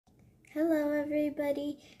Hello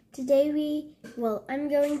everybody. Today I'm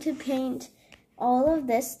going to paint all of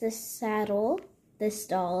this saddle, this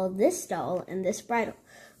doll, and this bridal.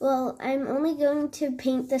 Well, I'm only going to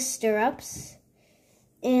paint the stirrups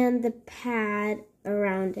and the pad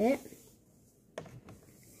around it.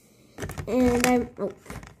 And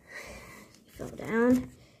fell down.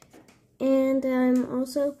 And I'm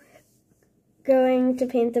also going to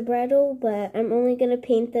paint the bridal, but I'm only going to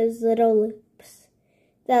paint those little loops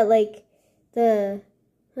that like the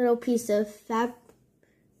little piece of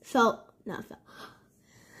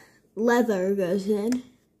leather goes in.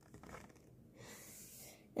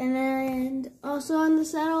 And also on the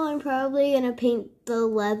saddle, I'm probably going to paint the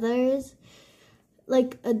leathers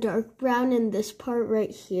like a dark brown in this part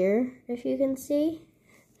right here, if you can see.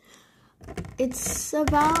 It's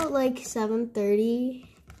about like 7:30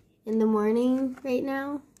 in the morning right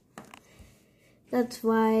now. That's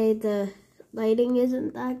why the lighting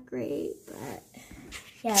isn't that great, but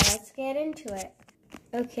yeah, let's get into it.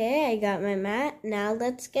 Okay, I got my mat. Now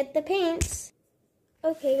let's get the paints.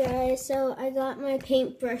 Okay guys, so I got my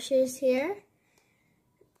paint brushes here.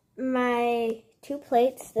 My 2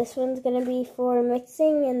 plates. This one's gonna be for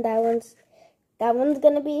mixing, and that one's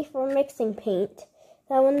gonna be for mixing paint.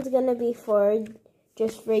 That one's gonna be for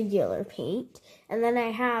just regular paint. And then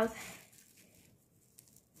I have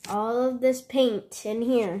all of this paint in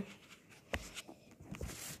here.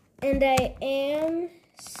 And I am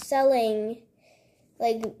selling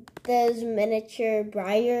like those miniature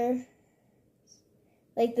briars,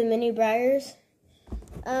 like the mini briars.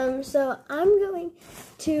 So I'm going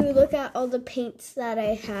to look at all the paints that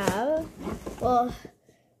I have. Well,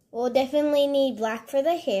 we'll definitely need black for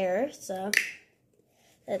the hair, so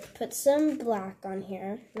let's put some black on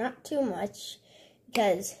here. Not too much,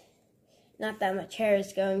 because not that much hair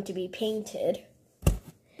is going to be painted.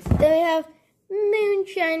 Then we have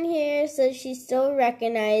Moonshine here, so she still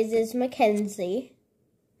recognizes Mackenzie.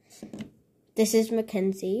 This is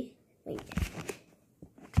Mackenzie. Wait.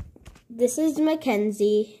 This is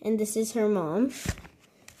Mackenzie, and this is her mom.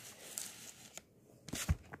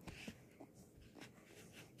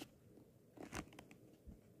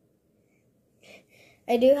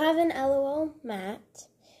 I do have an LOL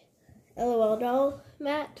doll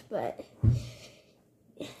mat, but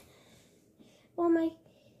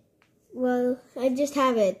I just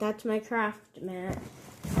have it. That's my craft mat.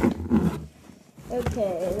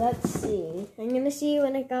 Okay, let's see. I'm gonna see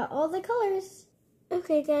when I got all the colors.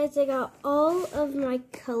 Okay guys, I got all of my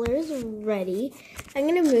colors ready. I'm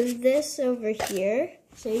gonna move this over here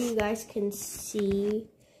so you guys can see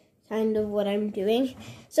kind of what I'm doing.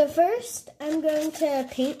 So first, I'm going to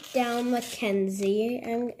paint down Mackenzie.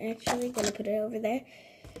 I'm actually gonna put it over there.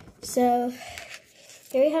 So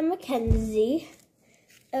here we have Mackenzie.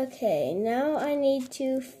 Okay, now I need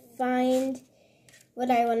to find what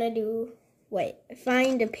I want to do. Wait,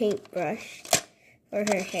 find a paintbrush for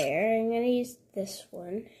her hair. I'm going to use this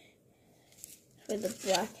one for the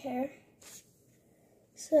black hair.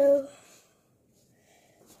 So,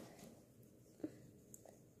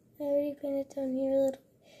 I already painted down here a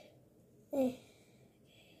little.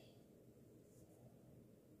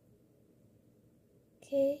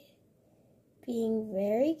 Okay, being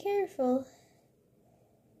very careful.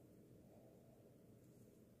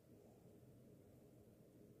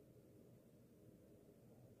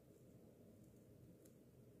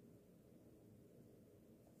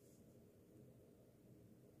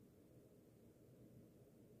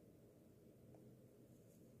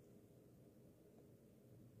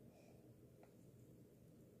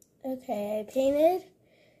 Okay, I painted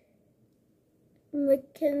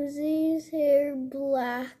Mackenzie's hair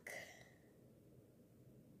black.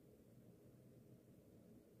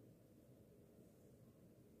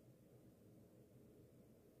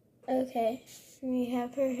 Okay, we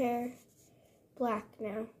have her hair black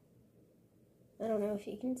now. I don't know if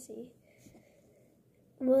you can see.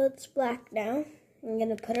 Well, it's black now. I'm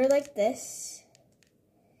gonna put her like this.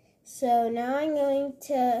 So now I'm going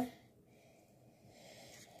to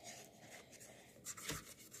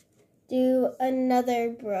do another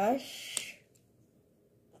brush.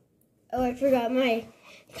 Oh, I forgot my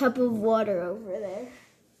cup of water over there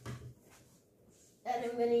that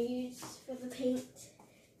I'm going to use for the paint.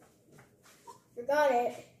 Forgot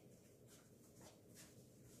it.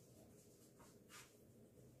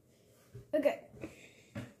 Okay.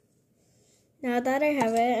 Now that I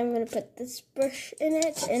have it, I'm going to put this brush in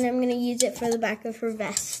it, and I'm going to use it for the back of her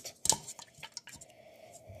vest.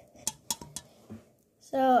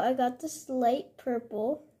 So I got this light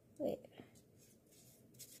purple. Wait.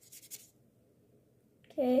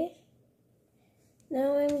 Okay.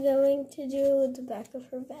 Now I'm going to do the back of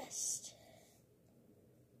her vest.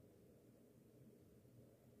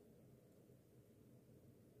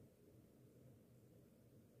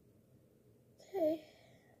 Okay.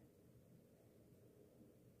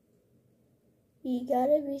 You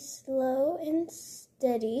gotta be slow and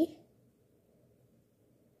steady.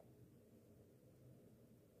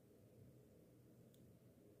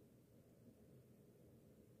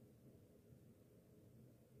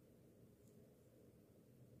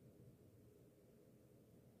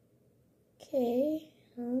 Okay,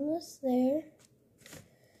 almost there.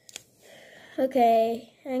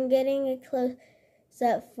 Okay, I'm getting a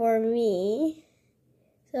close-up for me.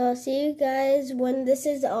 So I'll see you guys when this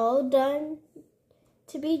is all done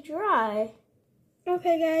to be dry.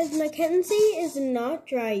 Okay guys, Mackenzie is not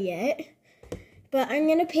dry yet, but I'm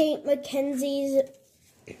gonna paint Mackenzie's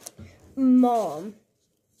mom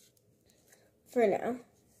for now.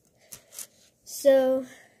 So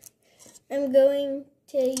I'm going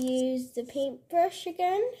to use the paintbrush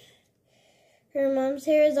again. Her mom's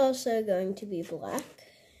hair is also going to be black.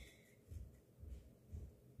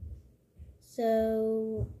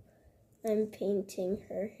 So I'm painting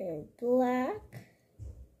her hair black.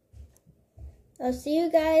 I'll see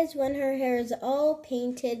you guys when her hair is all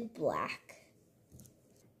painted black.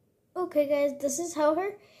 Okay guys, this is how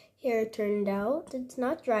her hair turned out. It's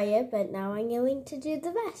not dry yet, but now I'm going to do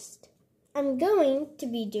the vest. I'm going to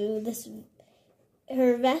be doing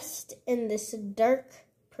her vest in this dark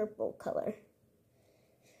purple color.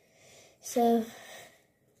 So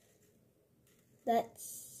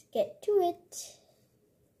let's get to it.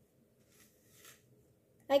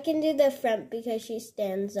 I can do the front because she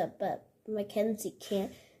stands up, but Mackenzie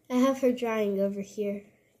can't. I have her drying over here,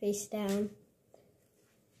 face down.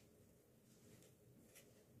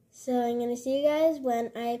 So I'm going to see you guys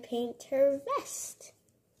when I paint her vest.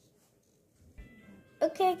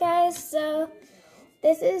 Okay guys, so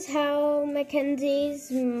this is how Mackenzie's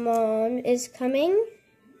mom is coming.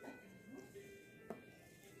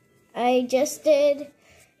 I just did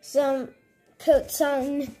some coats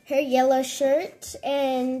on her yellow shirt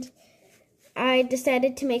and I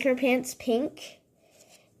decided to make her pants pink.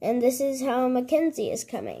 And this is how Mackenzie is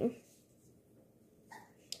coming.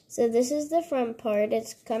 So this is the front part.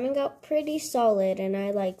 It's coming out pretty solid and I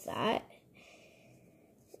like that.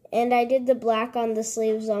 And I did the black on the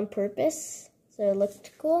sleeves on purpose, so it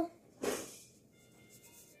looked cool.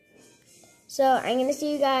 So I'm going to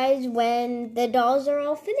see you guys when the dolls are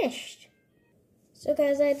all finished. So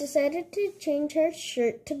guys, I decided to change her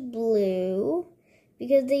shirt to blue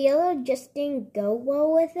because the yellow just didn't go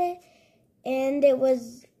well with it. And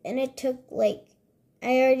it took like,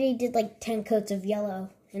 I already did like 10 coats of yellow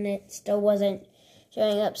and it still wasn't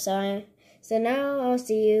showing up. So now I'll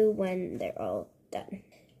see you when they're all done.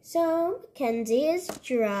 So Mackenzie is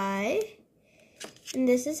dry, and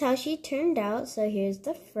this is how she turned out. So here's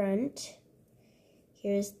the front,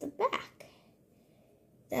 here's the back.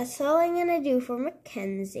 That's all I'm gonna do for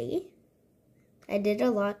Mackenzie. I did a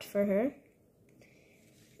lot for her.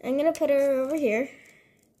 I'm gonna put her over here,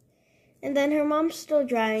 and then her mom's still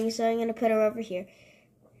drying, so I'm gonna put her over here.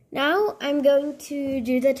 Now I'm going to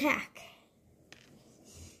do the tack.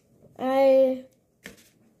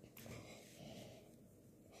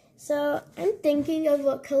 So I'm thinking of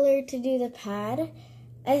what color to do the pad.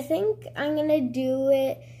 I think I'm gonna do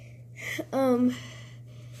it, I'm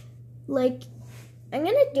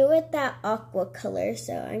gonna do it that aqua color.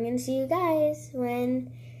 So I'm gonna see you guys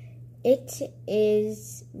when it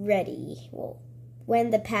is ready. Well,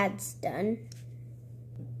 when the pad's done.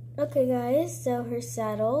 Okay guys, so her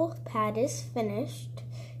saddle pad is finished.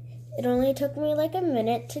 It only took me like a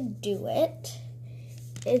minute to do it.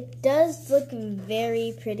 It does look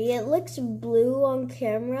very pretty. It looks blue on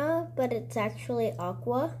camera, but it's actually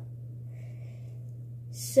aqua.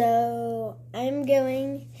 So I'm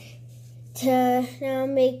going to now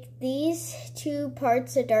make these two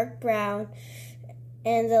parts a dark brown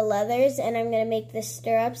and the leathers, and I'm going to make the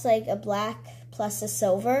stirrups like a black plus a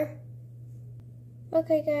silver.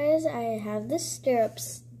 Okay guys, I have the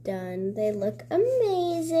stirrups done. They look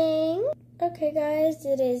amazing. Okay guys,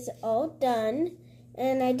 it is all done.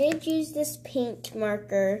 And I did use this paint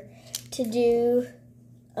marker to do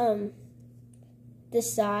the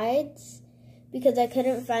sides because I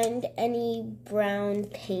couldn't find any brown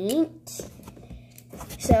paint.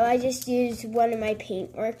 So I just used one of my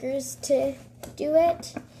paint markers to do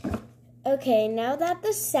it. Okay, now that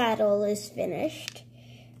the saddle is finished,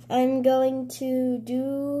 I'm going to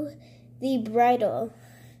do the bridle.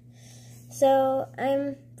 So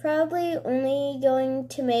I'm probably only going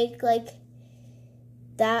to make like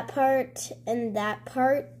that part and that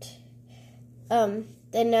part the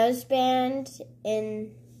noseband,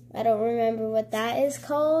 and I don't remember what that is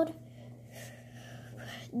called.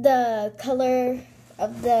 The color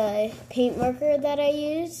of the paint marker that I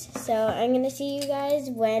use. So I'm gonna see you guys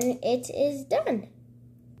when it is done.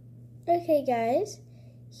 Okay guys,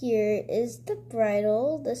 here is the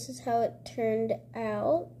bridal. This is how it turned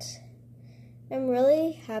out. I'm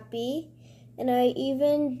really happy, and I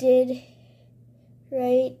even did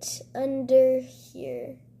right under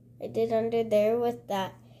here. I did under there with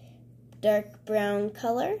that dark brown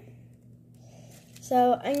color.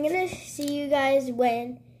 So I'm gonna see you guys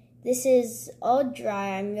when this is all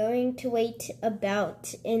dry. I'm going to wait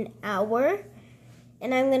about an hour,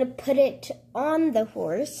 and I'm gonna put it on the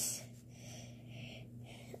horse,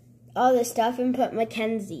 all this stuff, and put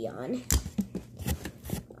Mackenzie on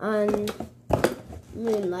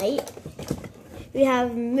Moonlight. We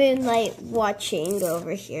have Moonlight watching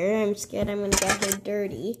over here. I'm scared I'm gonna get her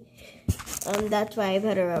dirty. That's why I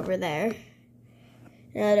put her over there,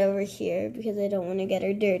 not over here, because I don't want to get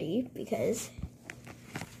her dirty, because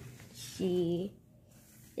she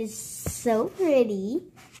is so pretty.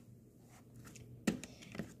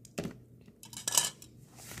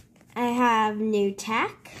 I have new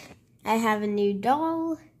tack. I have a new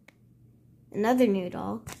doll, another new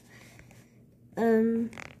doll, and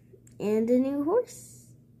a new horse.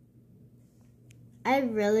 I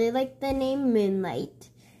really like the name Moonlight.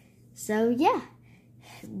 So yeah,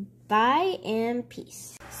 bye and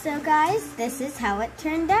peace. So guys, this is how it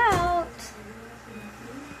turned out.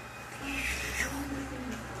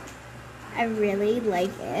 I really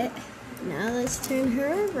like it. Now let's turn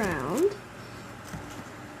her around.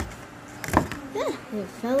 Yeah, it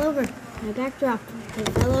fell over. My back dropped. It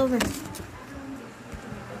fell over.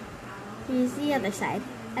 Here's the other side.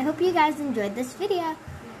 I hope you guys enjoyed this video.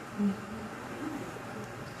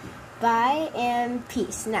 Bye and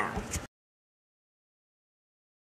peace now.